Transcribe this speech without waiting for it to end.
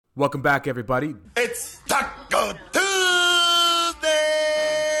Welcome back, everybody. It's Taco Tuesday!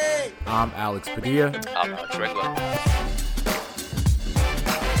 I'm Alex Padilla. I'm Alex Regla.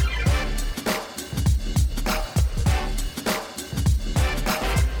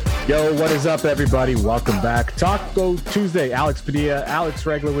 Yo, what is up, everybody? Welcome back. Taco Tuesday. Alex Padilla, Alex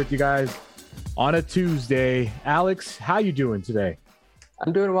Regla with you guys on a Tuesday. Alex, how you doing today?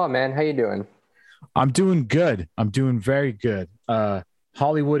 I'm doing well, man. How you doing? I'm doing good. I'm doing very good.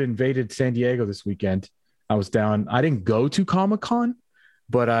 Hollywood invaded San Diego this weekend. I was down. I didn't go to Comic-Con,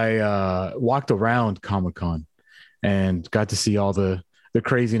 but I walked around Comic-Con and got to see all the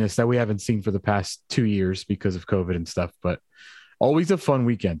craziness that we haven't seen for the past 2 years because of COVID and stuff. But always a fun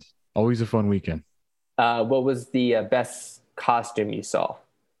weekend. Always a fun weekend. What was the best costume you saw?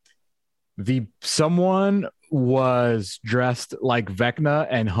 Someone was dressed like Vecna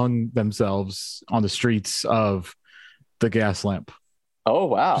and hung themselves on the streets of the gas lamp. Oh,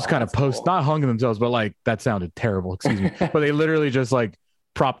 wow. Just kind of cool. not hung themselves, but like that sounded terrible. Excuse me. But they literally just like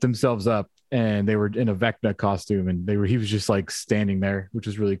propped themselves up and they were in a Vecna costume and he was just like standing there, which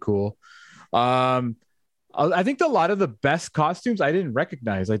was really cool. I think a lot of the best costumes I didn't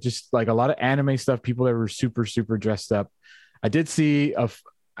recognize. I just like a lot of anime stuff, people that were super, super dressed up. I did see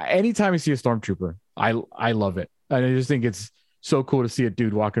anytime I see a stormtrooper, I love it. And I just think it's so cool to see a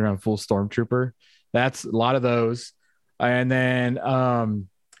dude walking around full stormtrooper. That's a lot of those. And then a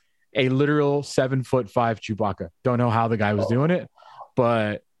literal 7'5" Chewbacca. Don't know how the guy was doing it,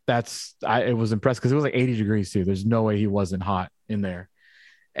 but it was impressed because it was like 80 degrees too. There's no way he wasn't hot in there.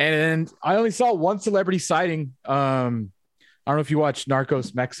 And I only saw one celebrity sighting. I don't know if you watched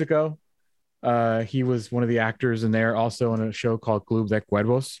Narcos Mexico. He was one of the actors in there, also in a show called Club de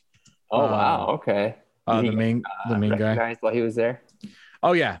Cuervos. Oh, wow. Okay. The main guy. While he was there.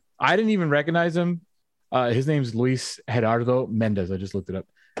 Oh yeah, I didn't even recognize him. His name's Luis Gerardo Mendez. I just looked it up.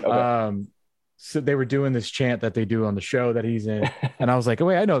 Okay. So they were doing this chant that they do on the show that he's in, and I was like, "Oh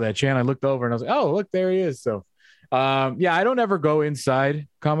wait, I know that chant." I looked over and I was like, "Oh, look, there he is." So, yeah, I don't ever go inside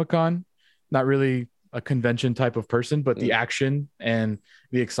Comic-Con. Not really a convention type of person, but the action and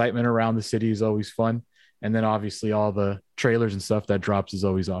the excitement around the city is always fun. And then obviously all the trailers and stuff that drops is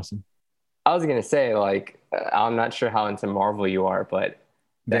always awesome. I was gonna say, like, I'm not sure how into Marvel you are, but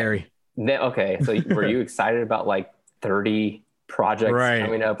very. Okay, so were you excited about like 30 projects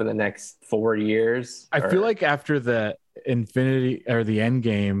coming up in the next 4 years? I feel like after the Infinity or the End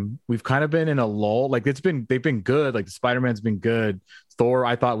Game, we've kind of been in a lull. Like they've been good. Like Spider-Man's been good. Thor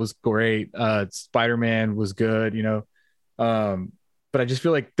I thought was great. Spider-Man was good, but I just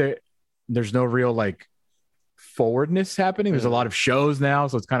feel like there's no real like forwardness happening. There's a lot of shows now,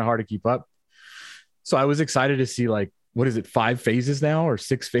 so it's kind of hard to keep up. So I was excited to see like, what is it, 5 phases now or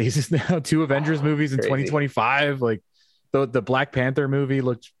 6 phases now? 2 Avengers movies in 2025. Like the Black Panther movie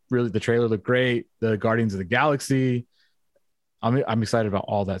the trailer looked great. The Guardians of the Galaxy. I'm excited about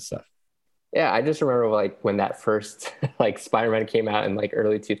all that stuff. Yeah, I just remember like when that first like Spider-Man came out in like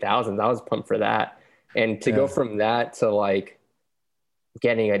early 2000s. I was pumped for that. And to go from that to like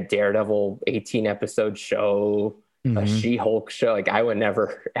getting a Daredevil 18 episode show, a She-Hulk show, like I would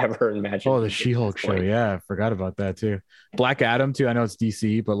never ever imagine. Oh, the She-Hulk show, yeah, I forgot about that too. Black Adam too. I know it's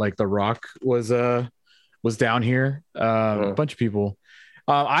DC, but like The Rock was down here. A bunch of people.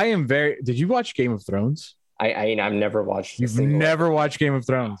 Did you watch Game of Thrones? I've never watched. You've never watched Game of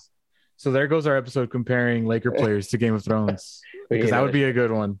Thrones. So there goes our episode comparing Laker players to Game of Thrones, because that would be a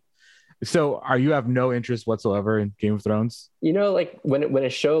good one. So you have no interest whatsoever in Game of Thrones? Like when a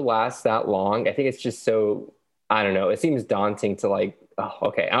show lasts that long, I think it's just so, I don't know. It seems daunting to like, oh,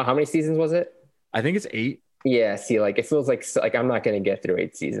 okay. How many seasons was it? I think it's 8. Yeah. See, like it feels like I'm not going to get through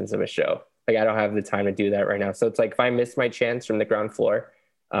 8 seasons of a show. Like I don't have the time to do that right now. So it's like if I miss my chance from the ground floor,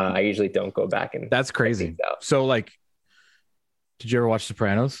 I usually don't go back and. That's crazy. So like, did you ever watch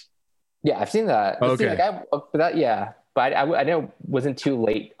Sopranos? Yeah, I've seen that. Okay. But I know wasn't too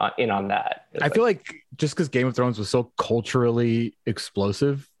late in on that. I feel like just because Game of Thrones was so culturally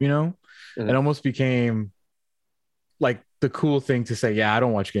explosive, it almost became like the cool thing to say, yeah, I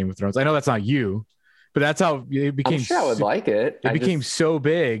don't watch Game of Thrones. I know that's not you, but that's how it became. I'm sure I would like it. It became so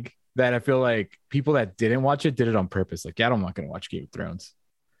big that I feel like people that didn't watch it did it on purpose. Like, yeah, I'm not going to watch Game of Thrones.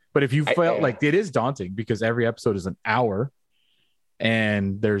 But if you felt like it is daunting because every episode is an hour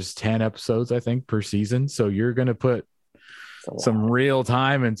and there's 10 episodes, I think, per season. So you're going to put some real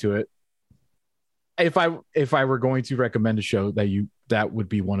time into it. If I were going to recommend a show that would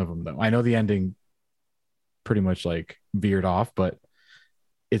be one of them though. I know the ending pretty much like veered off, but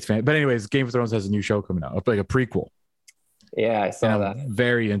it's fan. But anyways, Game of Thrones has a new show coming out, like a prequel. Yeah, I saw that. I'm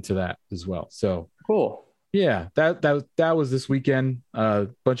very into that as well. So cool. Yeah, that was this weekend.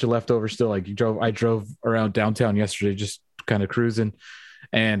 Bunch of leftovers still. Like I drove around downtown yesterday, just kind of cruising,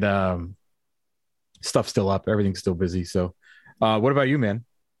 and stuff's still up. Everything's still busy. So, what about you, man?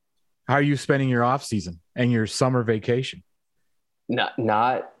 How are you spending your off season and your summer vacation? Not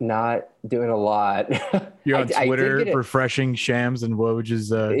doing a lot. You're on I did Twitter get refreshing Shams and Woj's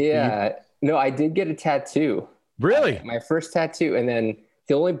feed. yeah. No, I did get a tattoo. Really? My first tattoo, and then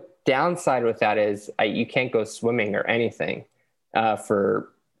the only downside with that is you can't go swimming or anything for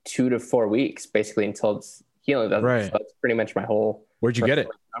 2 to 4 weeks, basically until it's healing. Right. So that's pretty much my whole. Where'd you get it?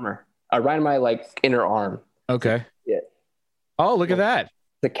 Summer. Right in my like inner arm. Okay. Yeah. Oh, look at that.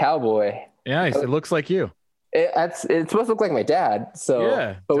 The cowboy. Yeah, it looks like you. It's supposed to look like my dad. So,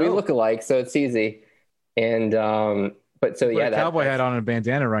 yeah, but dope. we look alike, so it's easy. And but so Put a cowboy hat on and a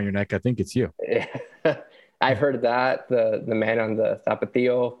bandana around your neck. I think it's you. I've heard that the man on the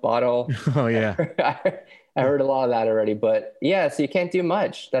Tapatio bottle. Oh yeah. I heard a lot of that already, but yeah, so you can't do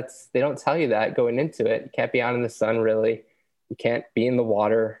much. They don't tell you that going into it. You can't be out in the sun really. You can't be in the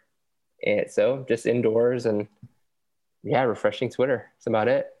water. And so just indoors and yeah, refreshing Twitter. That's about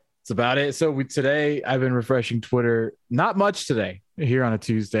it. It's about it. So today I've been refreshing Twitter. Not much today here on a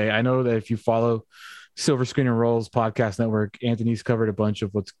Tuesday. I know that if you follow Silver Screen and Rolls podcast network, Anthony's covered a bunch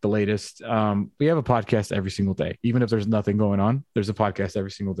of what's the latest. We have a podcast every single day. Even if there's nothing going on, there's a podcast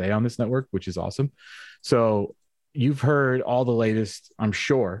every single day on this network, which is awesome. So you've heard all the latest, I'm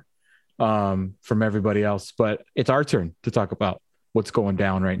sure, from everybody else, but it's our turn to talk about what's going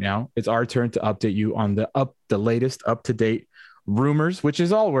down right now. It's our turn to update you on the latest up-to-date rumors, which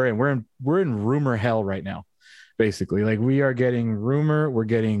is all we're in. We're in rumor hell right now, basically. Like we are getting rumor, we're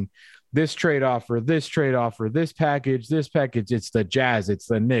getting this trade offer, this package. It's the Jazz, it's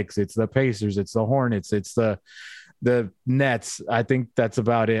the Knicks, it's the Pacers, it's the Hornets, it's the Nets. I think that's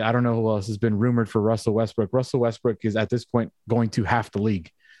about it. I don't know who else has been rumored for Russell Westbrook. Russell Westbrook is at this point going to half the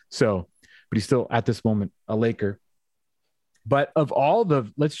league. So, but he's still at this moment a Laker. But of all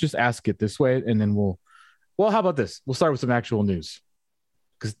let's just ask it this way, and then how about this? We'll start with some actual news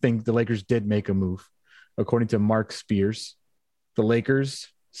because I think the Lakers did make a move. According to Mark Spears, the Lakers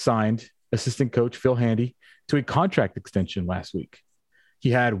signed assistant coach Phil Handy to a contract extension last week. He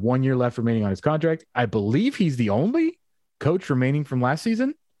had 1 year left remaining on his contract. I believe he's the only coach remaining from last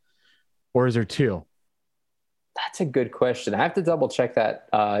season, or is there two? That's a good question. I have to double check that.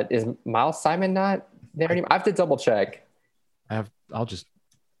 Is Miles Simon not there anymore? I have to double check. I'll just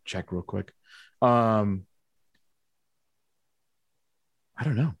check real quick. I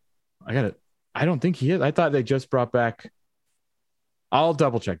don't know. I don't think he is. I thought they just brought back. I'll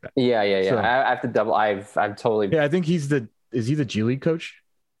double check that. Yeah. So, I have to double. I've totally. Yeah, I think is he the G League coach?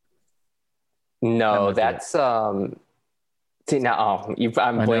 No, that's See now, I'm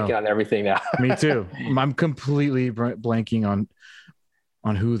blanking on everything now. Me too. I'm completely blanking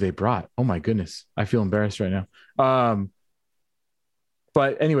on who they brought. Oh my goodness, I feel embarrassed right now.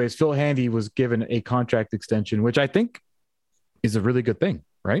 But anyways, Phil Handy was given a contract extension, which I think is a really good thing,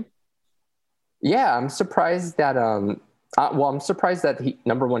 right? Yeah, I'm surprised that I'm surprised that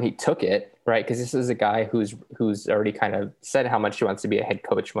he took it, right? Because this is a guy who's already kind of said how much he wants to be a head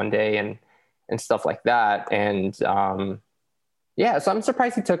coach one day and stuff like that. And yeah, so I'm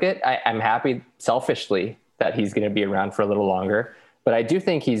surprised he took it. I'm happy selfishly that he's going to be around for a little longer, but I do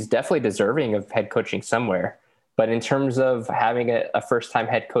think he's definitely deserving of head coaching somewhere. But in terms of having a first-time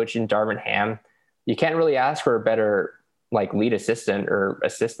head coach in Darvin Ham, you can't really ask for a better like lead assistant or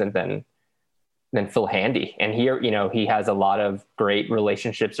assistant than Phil Handy. And here, he has a lot of great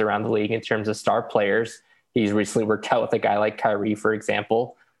relationships around the league in terms of star players. He's recently worked out with a guy like Kyrie, for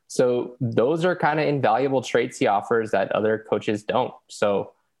example. So those are kind of invaluable traits he offers that other coaches don't.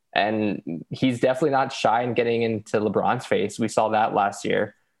 So, and he's definitely not shy in getting into LeBron's face. We saw that last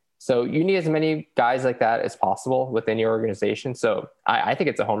year. So you need as many guys like that as possible within your organization. So I think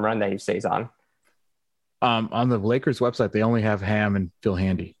it's a home run that he stays on. On the Lakers website, they only have Ham and Phil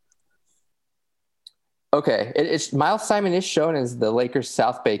Handy. Okay. It's Miles Simon is shown as the Lakers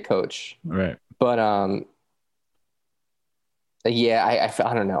South Bay coach. Right. But yeah,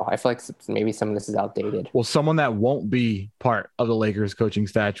 I don't know. I feel like maybe some of this is outdated. Well, someone that won't be part of the Lakers coaching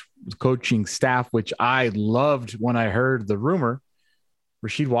staff, which I loved when I heard the rumor,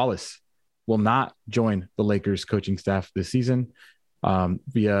 Rasheed Wallace will not join the Lakers coaching staff this season.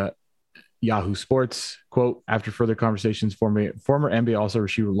 Via Yahoo Sports, quote, after further conversations, former NBA All-Star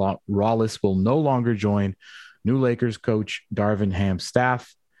Rasheed Wallace will no longer join new Lakers coach Darvin Ham's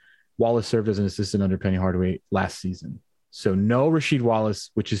staff. Wallace served as an assistant under Penny Hardaway last season. So no Rasheed Wallace,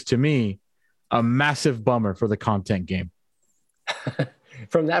 which is to me a massive bummer for the content game.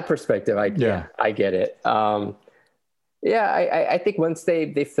 From that perspective, I get it. I think once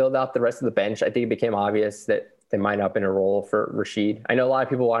they filled out the rest of the bench, I think it became obvious that they might not have been a role for Rasheed. I know a lot of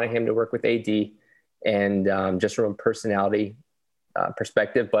people wanted him to work with AD and just from a personality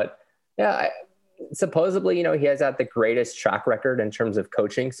perspective, but supposedly, he has had the greatest track record in terms of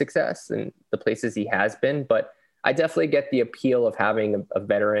coaching success and the places he has been, but I definitely get the appeal of having a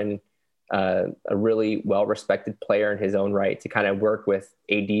veteran, a really well-respected player in his own right to kind of work with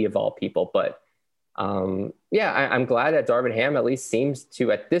AD of all people. But I'm glad that Darvin Ham at least seems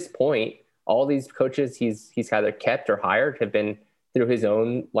to, at this point, all these coaches he's either kept or hired have been through his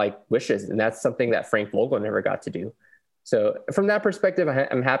own wishes. And that's something that Frank Vogel never got to do. So from that perspective,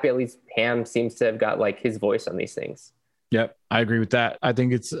 I'm happy at least Ham seems to have got his voice on these things. Yep, I agree with that. I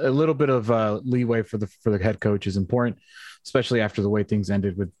think it's a little bit of leeway for the head coach is important, especially after the way things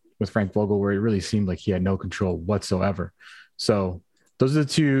ended with Frank Vogel, where it really seemed like he had no control whatsoever. So those are the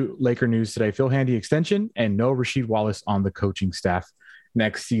two Laker news today. Phil Handy extension and no Rasheed Wallace on the coaching staff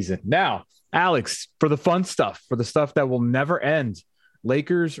next season. Now, Alex, for the fun stuff, for the stuff that will never end,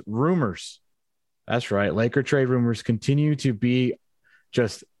 Lakers rumors. That's right. Laker trade rumors continue to be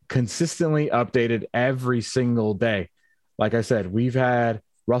just consistently updated every single day. Like I said, we've had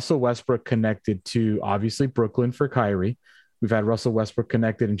Russell Westbrook connected to obviously Brooklyn for Kyrie. We've had Russell Westbrook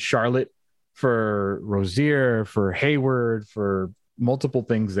connected in Charlotte for Rozier, for Hayward, for multiple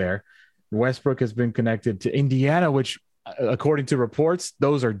things there. Westbrook has been connected to Indiana, which according to reports,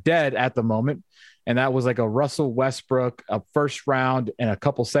 those are dead at the moment. And that was a Russell Westbrook, a first round and a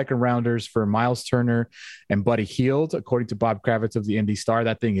couple second rounders for Miles Turner and Buddy Hield. According to Bob Kravitz of the Indy Star,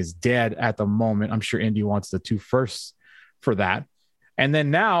 that thing is dead at the moment. I'm sure Indy wants the 2 firsts for that. And then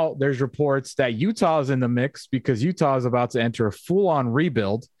now there's reports that Utah is in the mix because Utah is about to enter a full-on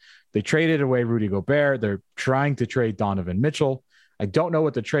rebuild. They traded away Rudy Gobert. They're trying to trade Donovan Mitchell. I don't know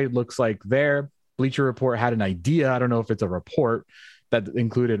what the trade looks like there. Bleacher Report had an idea. I don't know if it's a report that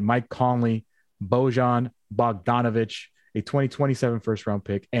included Mike Conley, Bojan Bogdanovic, a 2027 first-round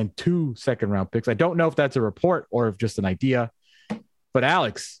pick, and 2 second-round picks. I don't know if that's a report or if just an idea. But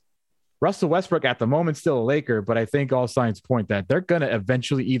Alex, Russell Westbrook at the moment still a Laker, but I think all signs point that they're going to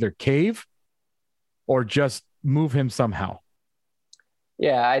eventually either cave or just move him somehow.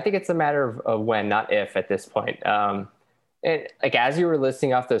 Yeah, I think it's a matter of when, not if at this point. And as you were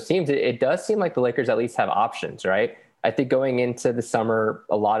listing off those teams, it does seem like the Lakers at least have options, right? I think going into the summer,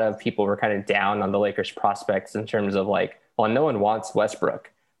 a lot of people were kind of down on the Lakers prospects in terms of no one wants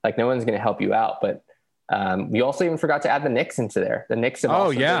Westbrook. No one's going to help you out, but we also even forgot to add the Knicks into there. The Knicks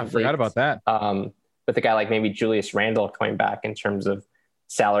have forgot about that. With a guy like maybe Julius Randle coming back in terms of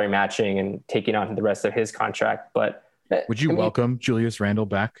salary matching and taking on the rest of his contract. But would you welcome Julius Randle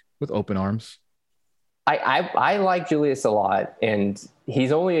back with open arms? I like Julius a lot, and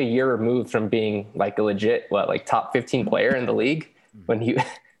he's only a year removed from being a legit top 15 player in the league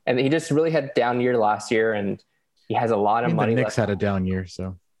and he just really had a down year last year, and he has a lot of money. The Knicks had a down year,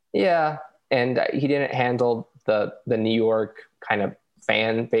 so yeah. And he didn't handle the New York kind of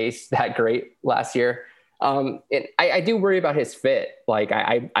fan base that great last year. I do worry about his fit.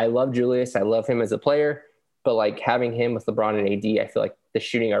 I love Julius. I love him as a player, but having him with LeBron and AD, I feel like the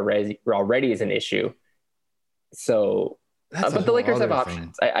shooting already is an issue. So, but the Lakers have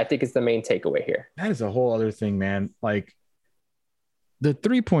options. I think it's the main takeaway here. That is a whole other thing, man. The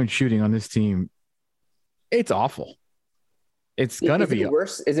 3-point shooting on this team, it's awful. It's going to be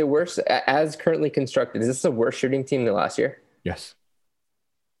worse. Is it worse as currently constructed? Is this a worse shooting team than last year? Yes.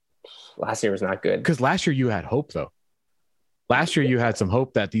 Last year was not good. Because last year you had hope, though. Last year you had some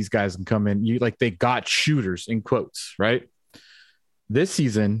hope that these guys can come in. They got shooters in quotes, right? This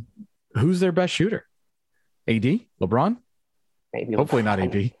season, who's their best shooter? AD? LeBron? Maybe. Hopefully not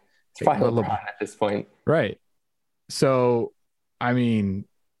AD. It's probably LeBron at this point. Right. So, I mean,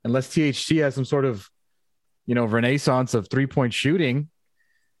 unless THT has some sort of renaissance of 3-point shooting,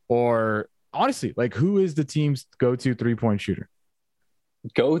 or honestly, who is the team's go-to 3-point shooter?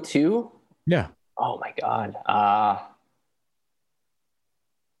 Go-to? Yeah. Oh my God.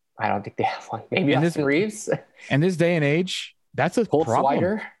 I don't think they have one. Maybe Austin Reeves. In this day and age, that's a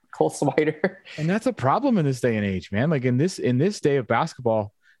problem. Cole Swider. And that's a problem in this day and age, man. In this day of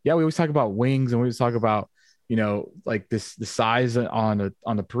basketball, yeah, we always talk about wings and we always talk about, the size on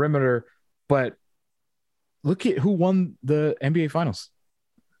the perimeter, but look at who won the NBA Finals.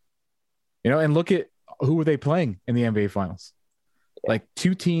 And look at who were they playing in the NBA Finals. Yeah.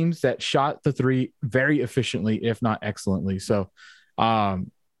 2 teams that shot the 3 very efficiently, if not excellently. So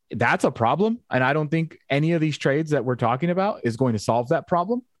that's a problem. And I don't think any of these trades that we're talking about is going to solve that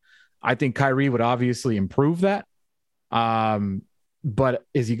problem. I think Kyrie would obviously improve that. but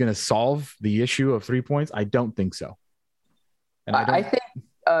is he going to solve the issue of 3 points? I don't think so. And I think,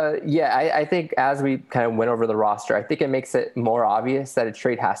 I think as we kind of went over the roster, I think it makes it more obvious that a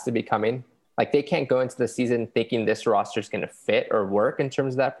trade has to be coming. Like they can't go into the season thinking this roster is going to fit or work in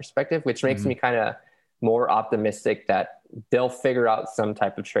terms of that perspective, which makes me kind of more optimistic that they'll figure out some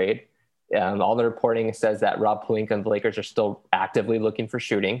type of trade. All the reporting says that Rob Pelinka and the Lakers are still actively looking for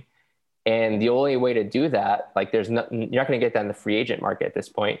shooting. And the only way to do that, like you're not going to get that in the free agent market at this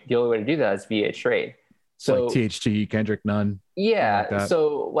point. The only way to do that is via a trade. So like THT, Kendrick Nunn. Yeah. Like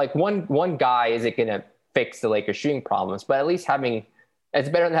so like one guy isn't going to fix the Lakers shooting problems, but at least it's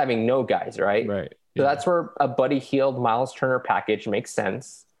better than having no guys, right? Right. So that's where a Buddy Hield, Miles Turner package makes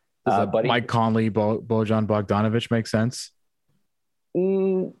sense. Mike Conley, Bojan Bogdanovic makes sense.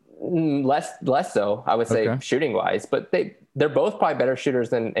 Less so, I would say, shooting wise, but they're both probably better shooters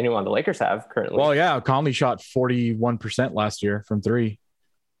than anyone the Lakers have currently. Well, yeah, Conley shot 41% last year from three,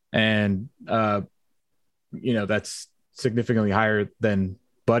 and that's significantly higher than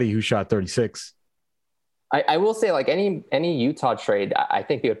Buddy, who shot 36. I will say, like any Utah trade, I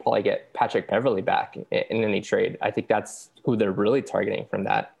think they would probably get Patrick Beverley back in any trade. I think that's who they're really targeting from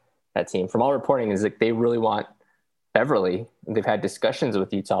that team. From all reporting, is that they really want Beverley. They've had discussions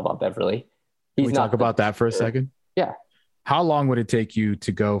with Utah about Beverley. Can we talk about that for a second? Yeah. How long would it take you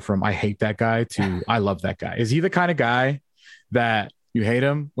to go from I hate that guy to I love that guy? Is he the kind of guy that you hate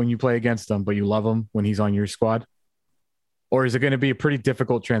him when you play against him, but you love him when he's on your squad? Or is it going to be a pretty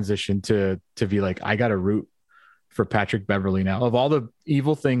difficult transition to be like, I got to root for Patrick Beverley now? Of all the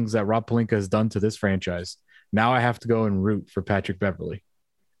evil things that Rob Pelinka has done to this franchise, now I have to go and root for Patrick Beverley.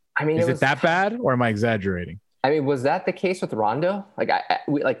 I mean, is it that bad, or am I exaggerating? I mean, was that the case with Rondo?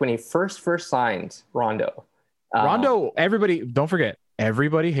 Like when he first signed Rondo. Everybody, don't forget,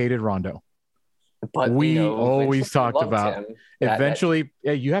 everybody hated Rondo. But we always talked about eventually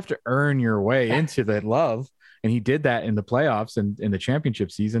you have to earn your way into that love. And he did that in the playoffs and in the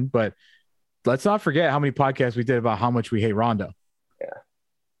championship season. But let's not forget how many podcasts we did about how much we hate Rondo. Yeah.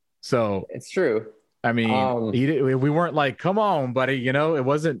 So it's true. I mean, we weren't like, come on, buddy. It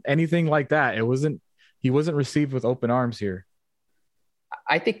wasn't anything like that. He wasn't received with open arms here.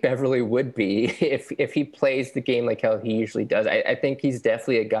 I think Beverly would be if he plays the game like how he usually does. I think he's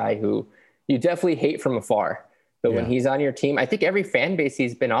definitely a guy who you definitely hate from afar. But when he's on your team, I think every fan base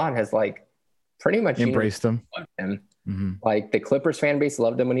he's been on has like pretty much embraced him. Loved him. Mm-hmm. Like the Clippers fan base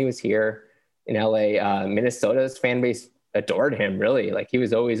loved him when he was here in LA. Minnesota's fan base adored him, really. Like he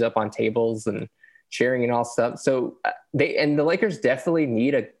was always up on tables and cheering and all stuff. So the Lakers definitely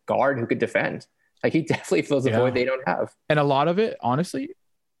need a guard who could defend. Like he definitely fills a void they don't have. And a lot of it, honestly,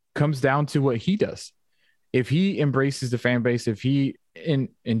 comes down to what he does. If he embraces the fan base, if he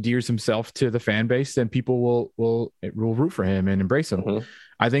endears himself to the fan base, then people will root for him and embrace him. Mm-hmm.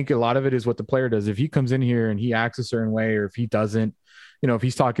 I think a lot of it is what the player does. If he comes in here and he acts a certain way, or if he doesn't, if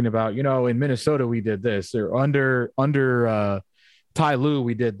he's talking about, in Minnesota, we did this, or under Ty Lue,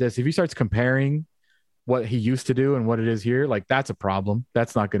 we did this. If he starts comparing what he used to do and what it is here, like that's a problem.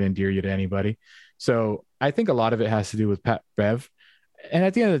 That's not going to endear you to anybody. So I think a lot of it has to do with Pat Bev. And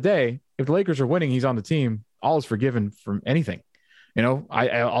at the end of the day, if the Lakers are winning, he's on the team, all is forgiven from anything.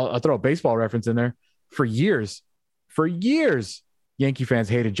 I'll throw a baseball reference in there. For years, Yankee fans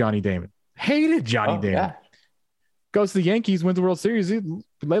hated Johnny Damon. Damon. Yeah. Goes to the Yankees, wins the World Series. They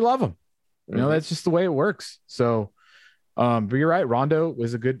love him. Mm-hmm. That's just the way it works. So, but you're right. Rondo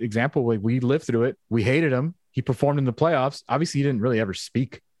was a good example. We lived through it. We hated him. He performed in the playoffs. Obviously, he didn't really ever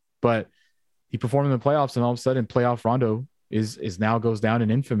speak, but he performed in the playoffs, and all of a sudden, playoff Rondo is now goes down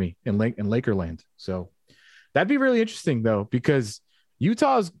in infamy in Lakerland. So that'd be really interesting, though, because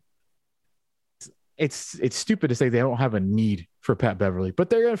Utah's. It's stupid to say they don't have a need for Pat Beverley, but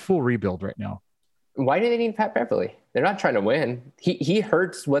they're in a full rebuild right now. Why do they need Pat Beverley? They're not trying to win. He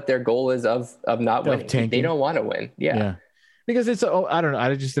hurts what their goal is of not winning. They don't want to win. Yeah. Because I don't know.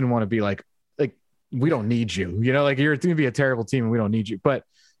 I just didn't want to be like we don't need you. Like you're going to be a terrible team and we don't need you. But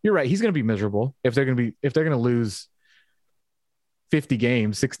you're right. He's going to be miserable if they're going to lose 50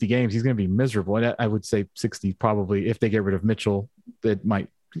 games, 60 games. He's going to be miserable. And I would say 60 probably. If they get rid of Mitchell, that might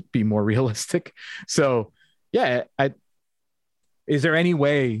be more realistic. So yeah, is there any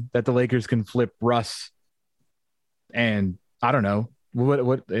way that the Lakers can flip Russ? And I don't know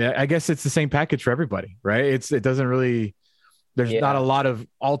what I guess it's the same package for everybody, right? It doesn't really, there's not a lot of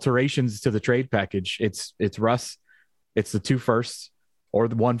alterations to the trade package. It's Russ, it's the 2 firsts or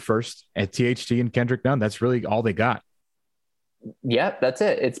the 1 first at THT and Kendrick Nunn. That's really all they got. Yeah, that's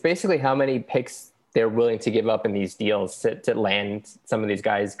it. It's basically how many picks they're willing to give up in these deals to land some of these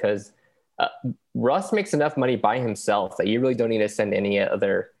guys. Cause Russ makes enough money by himself that you really don't need to send any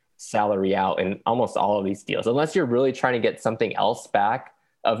other salary out in almost all of these deals, unless you're really trying to get something else back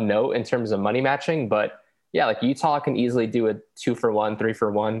of note in terms of money matching. But yeah, like Utah can easily do a 2-for-1,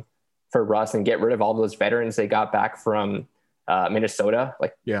 3-for-1 for Russ and get rid of all those veterans they got back from Minnesota.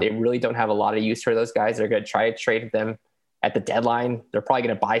 Like they really don't have a lot of use for those guys. They're going to try to trade them at the deadline. They're probably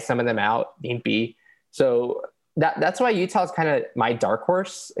going to buy some of them out, need be. So that's why Utah is kind of my dark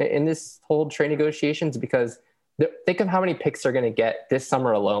horse in this whole trade negotiations, because think of how many picks they're going to get this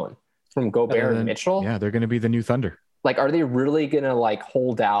summer alone from Gobert and Mitchell. Yeah, they're going to be the new Thunder. Like, are they really going to like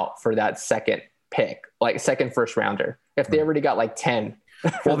hold out for that second pick, like second first rounder, if they already got like 10?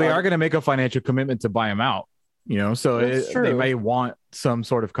 Well, they are going to make a financial commitment to buy him out, you know, so they may want some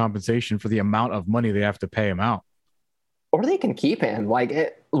sort of compensation for the amount of money they have to pay him out. Or they can keep him.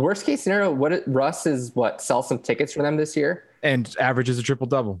 Like, worst case scenario, Russ is sell some tickets for them this year and averages a triple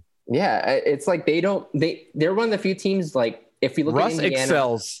double. Yeah, it's like they're one of the few teams, like, if you look Russ at Indiana,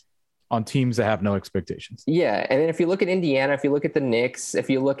 excels on teams that have no expectations. Yeah, and then if you look at Indiana, if you look at the Knicks, if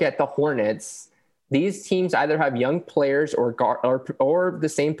you look at the Hornets, these teams either have young players or the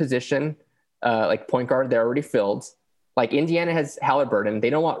same position, like point guard, they're already filled. Like Indiana has Halliburton. They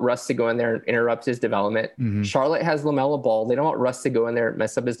don't want Russ to go in there and interrupt his development. Mm-hmm. Charlotte has LaMelo Ball. They don't want Russ to go in there and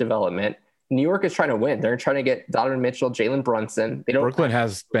mess up his development. New York is trying to win. They're trying to get Donovan Mitchell, Jalen Brunson. Brooklyn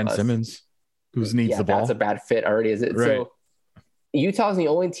has Ben Simmons, who needs the ball. That's a bad fit already, is it? Right. So Utah's the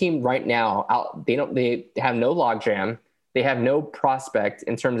only team right now out. They have no logjam. They have no prospect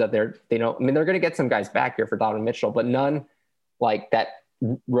in terms of they're going to get some guys back here for Donovan Mitchell, but none like that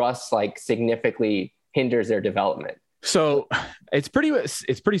Russ like significantly hinders their development. So it's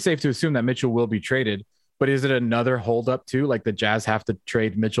pretty safe to assume that Mitchell will be traded, but is it another holdup too? Like the Jazz have to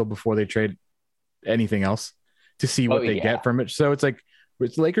trade Mitchell before they trade anything else to see what they get from it. So it's like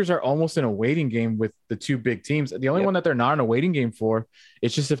the Lakers are almost in a waiting game with the two big teams. The only one that they're not in a waiting game for,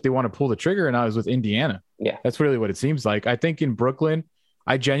 it's just if they want to pull the trigger, and I was with Indiana. Yeah. That's really what it seems like. I think in Brooklyn,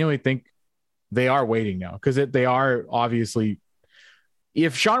 I genuinely think they are waiting now because they are obviously,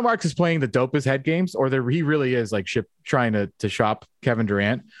 if Sean Marks is playing the dopest head games, or he really is like trying to shop Kevin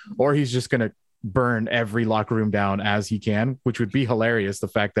Durant, or he's just going to burn every locker room down as he can, which would be hilarious. The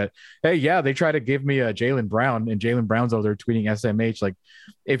fact that, hey, yeah, they try to give me a Jaylen Brown, and Jaylen Brown's over there tweeting SMH. Like,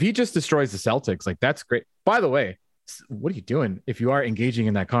 if he just destroys the Celtics, like, that's great. By the way, what are you doing if you are engaging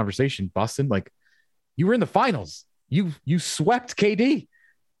in that conversation, Boston? Like, you were in the finals. You swept KD.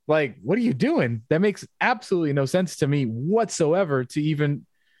 Like, what are you doing? That makes absolutely no sense to me whatsoever.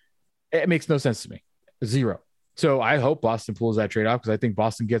 It makes no sense to me. Zero. So I hope Boston pulls that trade off because I think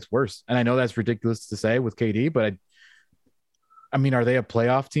Boston gets worse. And I know that's ridiculous to say with KD, but I mean, are they a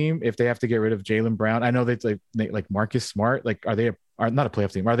playoff team if they have to get rid of Jaylen Brown? I know that's like Marcus Smart. Like, are they not a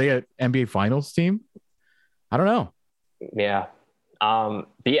playoff team? Are they an NBA Finals team? I don't know. Yeah. But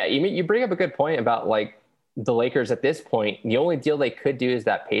yeah, you bring up a good point about like the Lakers at this point. The only deal they could do is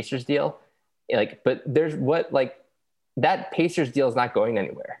that Pacers deal. Like, but that Pacers deal is not going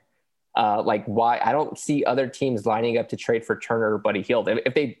anywhere. Like, why? I don't see other teams lining up to trade for Turner or Buddy Hield.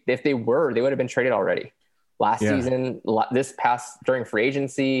 If they were, they would have been traded already. Last season, this past during free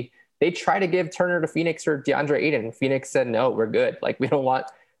agency, they tried to give Turner to Phoenix or DeAndre Ayton. Phoenix said, no, we're good. Like, we don't want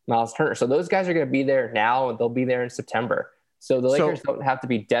Miles Turner. So those guys are going to be there now, and they'll be there in September. So the Lakers don't have to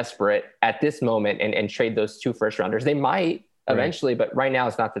be desperate at this moment and trade those 2 first rounders. They might eventually, but right now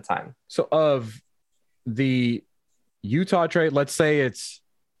is not the time. So of the Utah trade, let's say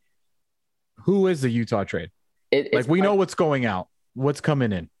who is the Utah trade? We know what's going out, what's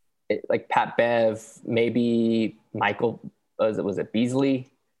coming in. Like Pat Bev, maybe Michael, was it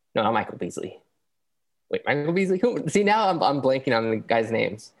Beasley? No, not Michael Beasley. Wait, Michael Beasley? Who? See, now I'm blanking on the guys'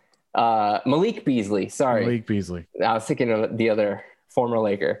 names. Malik Beasley. Sorry. Malik Beasley. I was thinking of the other former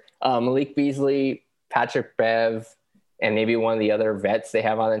Laker. Malik Beasley, Patrick Bev, and maybe one of the other vets they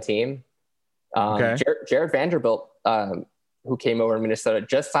have on the team. Jared Vanderbilt, who came over to Minnesota,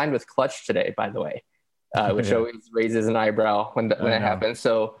 just signed with Clutch today, by the way, which always raises an eyebrow when it happens.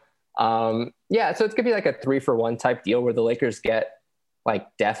 So, so it's going to be like a 3-for-1 type deal where the Lakers get like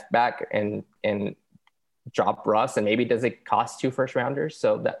depth back and drop Russ, and maybe does it cost 2 first rounders?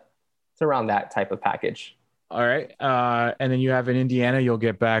 So that it's around that type of package. All right. And then you have in Indiana, you'll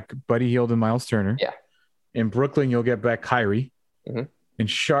get back Buddy Hield and Miles Turner. Yeah. In Brooklyn, you'll get back Kyrie. Mm-hmm.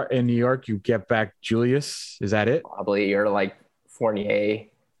 In New York, you get back Julius. Is that it? Probably. You're like Fournier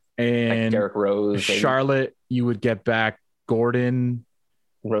and like Derrick Rose. Charlotte, you would get back Gordon,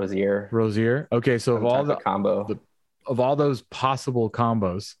 Rozier. Okay, so of all the combo of all those possible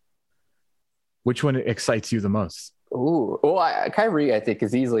combos, which one excites you the most? Ooh, well, Kyrie, I think,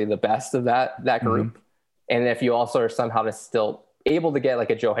 is easily the best of that group. And if you also are somehow to still able to get like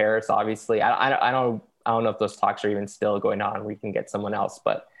a Joe Harris, obviously, I don't know if those talks are even still going on. We can get someone else,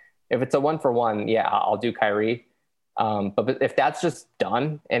 but if it's a 1-for-1, yeah, I'll do Kyrie. But if that's just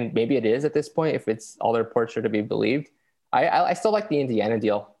done, and maybe it is at this point, if it's all the reports are to be believed, I still like the Indiana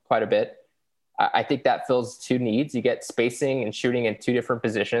deal quite a bit. I think that fills two needs. You get spacing and shooting in two different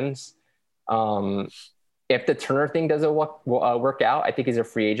positions. If the Turner thing doesn't work out, I think he's a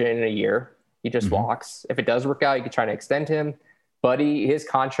free agent in a year. He just walks. If it does work out, you can try to extend him. Buddy, his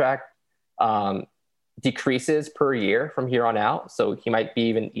contract decreases per year from here on out, so he might be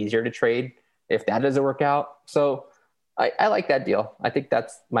even easier to trade if that doesn't work out. So I like that deal. I think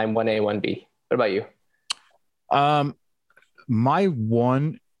that's my 1A, 1B. What about you? My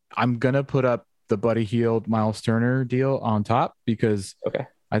one, I'm gonna put up the Buddy Hield, Miles Turner deal on top because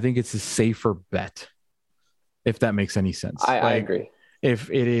I think it's a safer bet. If that makes any sense. I agree.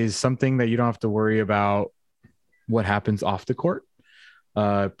 If it is something that you don't have to worry about what happens off the court,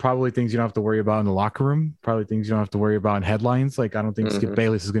 probably things you don't have to worry about in the locker room, probably things you don't have to worry about in headlines. Like, I don't think Skip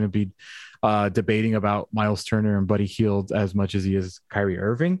Bayless is going to be debating about Miles Turner and Buddy Hield as much as he is Kyrie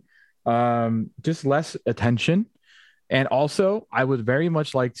Irving. Just less attention. And also, I would very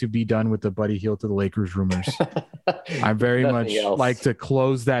much like to be done with the Buddy Hield to the Lakers rumors. I very much like to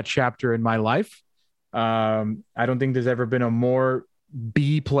close that chapter in my life. I don't think there's ever been a more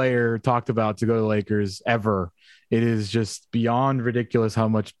B player talked about to go to the Lakers ever. It is just beyond ridiculous how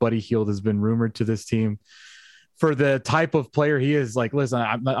much Buddy Hield has been rumored to this team for the type of player he is. Like, listen,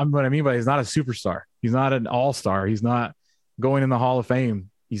 I'm what I mean by he's not a superstar. He's not an all-star. He's not going in the Hall of Fame.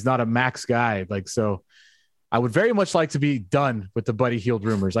 He's not a max guy. Like, so I would very much like to be done with the Buddy Hield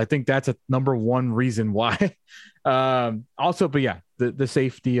rumors. I think that's a number one reason why. Also, but yeah, the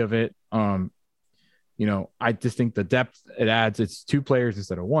safety of it. You know, I just think the depth it adds, it's two players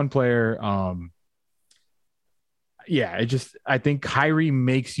instead of one player. I think Kyrie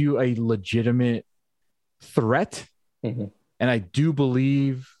makes you a legitimate threat. And I do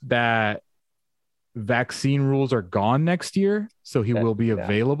believe that vaccine rules are gone next year. So he will be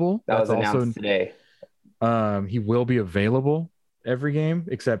available. That was announced today. He will be available every game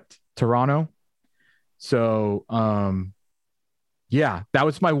except Toronto. So, that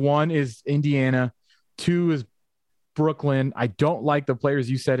was my one is Indiana. 2 is Brooklyn. I don't like the players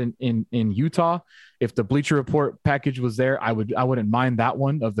you said in Utah. If the Bleacher Report package was there, I wouldn't mind that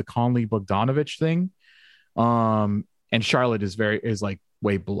one of the Conley Bogdanovich thing. And Charlotte is like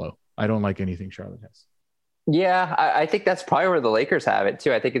way below. I don't like anything Charlotte has. Yeah, I think that's probably where the Lakers have it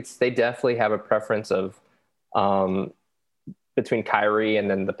too. I think they definitely have a preference of between Kyrie and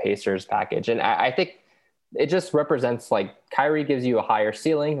then the Pacers package. And I think it just represents like Kyrie gives you a higher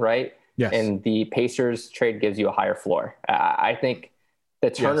ceiling, right? Yes. And the Pacers trade gives you a higher floor. I think the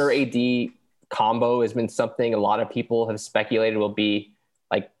Turner AD combo has been something a lot of people have speculated will be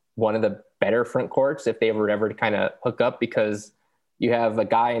like one of the better front courts if they were ever to kind of hook up, because you have a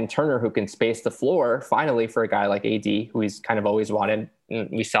guy in Turner who can space the floor finally for a guy like AD, who he's kind of always wanted. And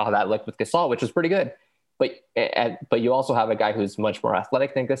we saw how that looked with Gasol, which was pretty good. But you also have a guy who's much more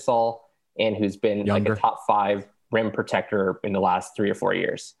athletic than Gasol and who's been like a top 5 rim protector in the last 3 or 4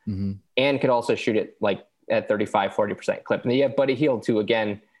 years, and could also shoot it like at 35-40% clip. And then you have Buddy Hield too.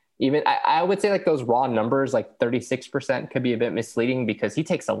 Again, even I would say like those raw numbers, like 36% could be a bit misleading because he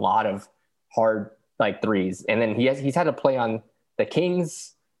takes a lot of hard like threes. And then he's had to play on the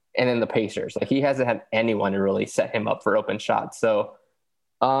Kings and then the Pacers. Like he hasn't had anyone to really set him up for open shots. So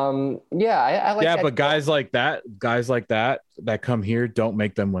I like that. But guys like that come here, don't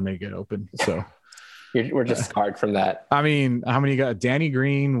make them when they get open. So we're just scarred from that. I mean, how many you got? Danny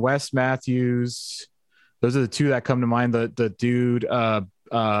Green, Wes Matthews. Those are the 2 that come to mind. The dude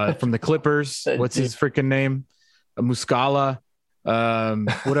from the Clippers. What's his freaking name? Muscala.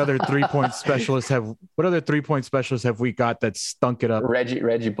 What other 3-point specialists have we got that stunk it up?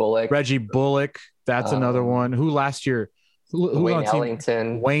 Reggie Bullock. That's another one. Who last year? Wayne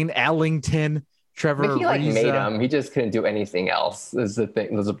Ellington. Wayne Ellington. Trevor. He made him. He just couldn't do anything else. Is the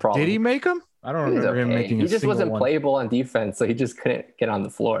thing. There's a problem. Did he make him? I don't remember him making. He just wasn't playable on defense, so he just couldn't get on the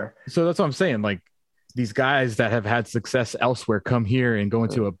floor. So that's what I'm saying. Like these guys that have had success elsewhere come here and go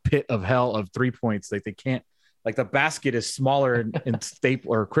into a pit of hell of 3 points. Like they can't. Like the basket is smaller in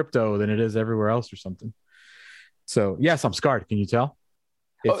staple or crypto than it is everywhere else or something. So yes, I'm scarred. Can you tell?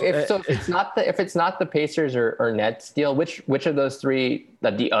 If it's not the Pacers or Nets deal, which of those 3,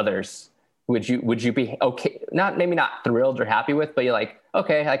 the others, would you be okay? Maybe not thrilled or happy with, but you're like,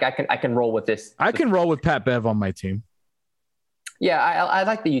 okay, like I can roll with this. I can roll with Pat Bev on my team. Yeah, I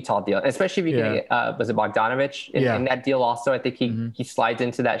like the Utah deal, especially if you can get, was it Bogdanovich in that deal also? I think he slides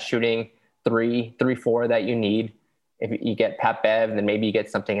into that shooting 3-4 that you need. If you get Pat Bev, then maybe you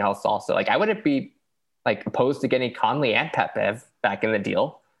get something else also. Like I wouldn't be like opposed to getting Conley and Pat Bev back in the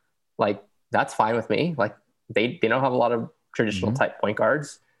deal. Like that's fine with me. Like they don't have a lot of traditional type point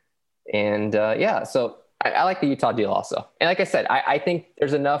guards. And so I like the Utah deal also. And like I said, I think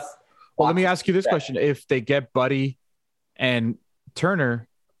there's enough. Well, let me ask you this question. If they get Buddy and Turner,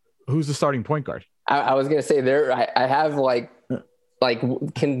 who's the starting point guard? I was going to say I have like,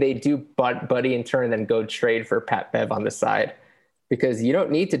 can they do Buddy and Turner and then go trade for Pat Bev on the side? Because you don't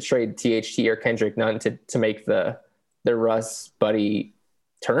need to trade THT or Kendrick Nunn to make the Russ Buddy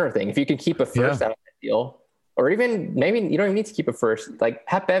Turner thing. If you can keep a first out of that deal, or even maybe you don't even need to keep a first. Like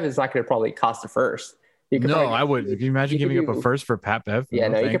Pat Bev is not going to probably cost a first. I would. Can you imagine giving up a first for Pat Bev? Yeah,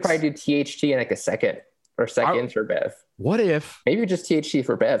 no, you could probably do THT and like a second for Bev. What if maybe just THT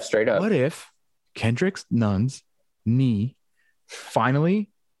for Bev straight up? What if Kendrick Nunn's knee finally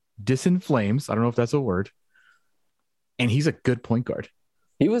disinflames? I don't know if that's a word. And he's a good point guard.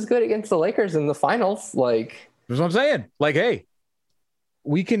 He was good against the Lakers in the finals. Like that's what I'm saying. Like, hey,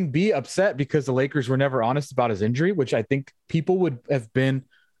 we can be upset because the Lakers were never honest about his injury, which I think people would have been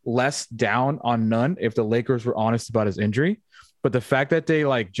less down on Nunn if the Lakers were honest about his injury. But the fact that they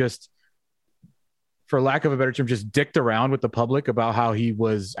like just, for lack of a better term, just dicked around with the public about how he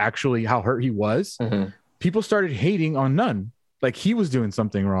was actually, how hurt he was, people started hating on Nunn. Like he was doing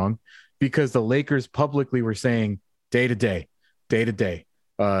something wrong because the Lakers publicly were saying day to day,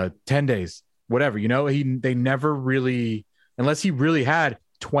 10 days, whatever, they never really, unless he really had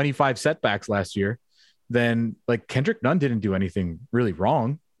 25 setbacks last year, then like Kendrick Nunn didn't do anything really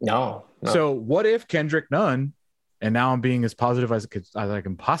wrong. No. So what if Kendrick Nunn, and now I'm being as positive as I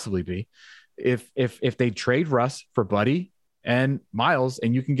can possibly be, if they trade Russ for Buddy and Miles,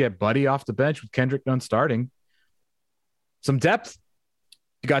 and you can get Buddy off the bench with Kendrick Nunn starting, some depth.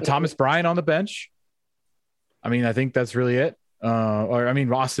 You got Thomas Bryant on the bench. I mean, I think that's really it.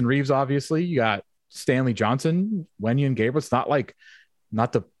 Austin Reeves, obviously. You got Stanley Johnson, Wenyen Gabriel. It's not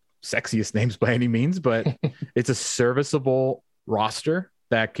the sexiest names by any means, but it's a serviceable roster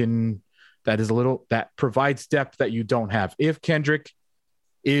that provides depth that you don't have. If Kendrick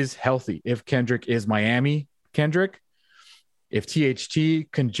is healthy, if Kendrick is Miami Kendrick, if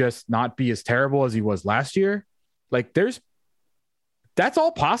THT can just not be as terrible as he was last year, like that's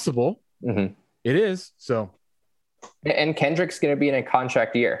all possible. It is. So, and Kendrick's going to be in a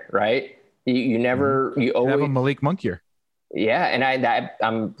contract year, right? You always have a Malik Monk year. Yeah. And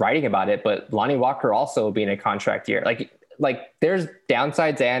I'm writing about it, but Lonnie Walker also will be in a contract year. Like there's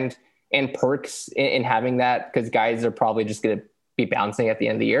downsides and perks in having that, because guys are probably just going to be bouncing at the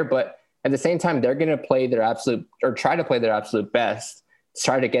end of the year. But at the same time, they're going to play their absolute, or try to play their absolute best to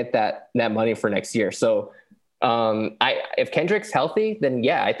try to get that money for next year. So if Kendrick's healthy, then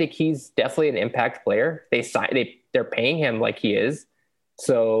yeah, I think he's definitely an impact player. They're paying him like he is.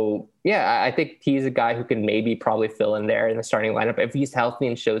 So yeah, I think he's a guy who can maybe probably fill in there in the starting lineup if he's healthy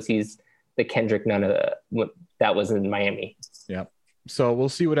and shows he's the Kendrick Nunn that was in Miami. Yeah. So we'll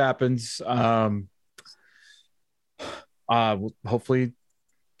see what happens. Hopefully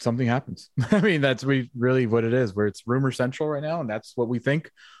something happens. I mean, that's really what it is, where it's rumor central right now. And that's what we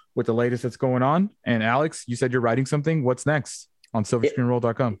think with the latest that's going on. And Alex, you said you're writing something. What's next on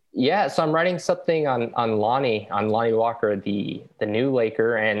silverscreenroll.com? Yeah. So I'm writing something on Lonnie Walker, the new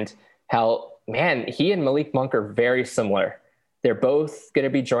Laker, and how, man, he and Malik Monk are very similar. They're both going to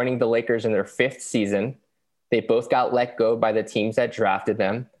be joining the Lakers in their 5th season. They both got let go by the teams that drafted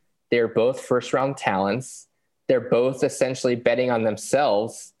them. They're both first-round talents. They're both essentially betting on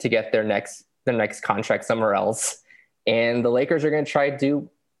themselves to get their next contract somewhere else. And the Lakers are going to try to do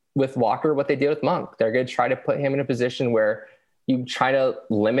with Walker what they did with Monk. They're going to try to put him in a position where you try to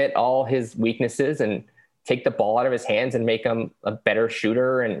limit all his weaknesses and take the ball out of his hands and make him a better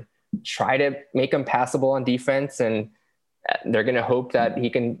shooter and try to make him passable on defense. And they're going to hope that he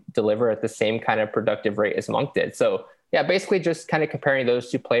can deliver at the same kind of productive rate as Monk did. So yeah, basically just kind of comparing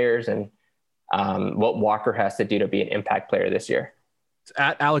those two players and what Walker has to do to be an impact player this year. It's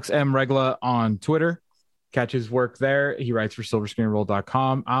at Alex M. Regla on Twitter. Catch his work there. He writes for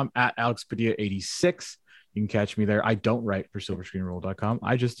silverscreenroll.com. I'm at Alex Padilla 86. You can catch me there. I don't write for silverscreenroll.com.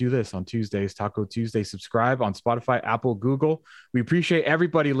 I just do this on Tuesdays, Taco Tuesday. Subscribe on Spotify, Apple, Google. We appreciate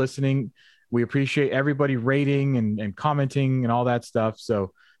everybody listening. We appreciate everybody rating and commenting and all that stuff.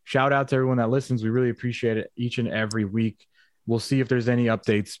 So shout out to everyone that listens. We really appreciate it each and every week. We'll see if there's any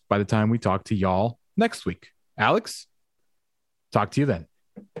updates by the time we talk to y'all next week. Alex, talk to you then.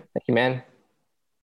 Thank you, man.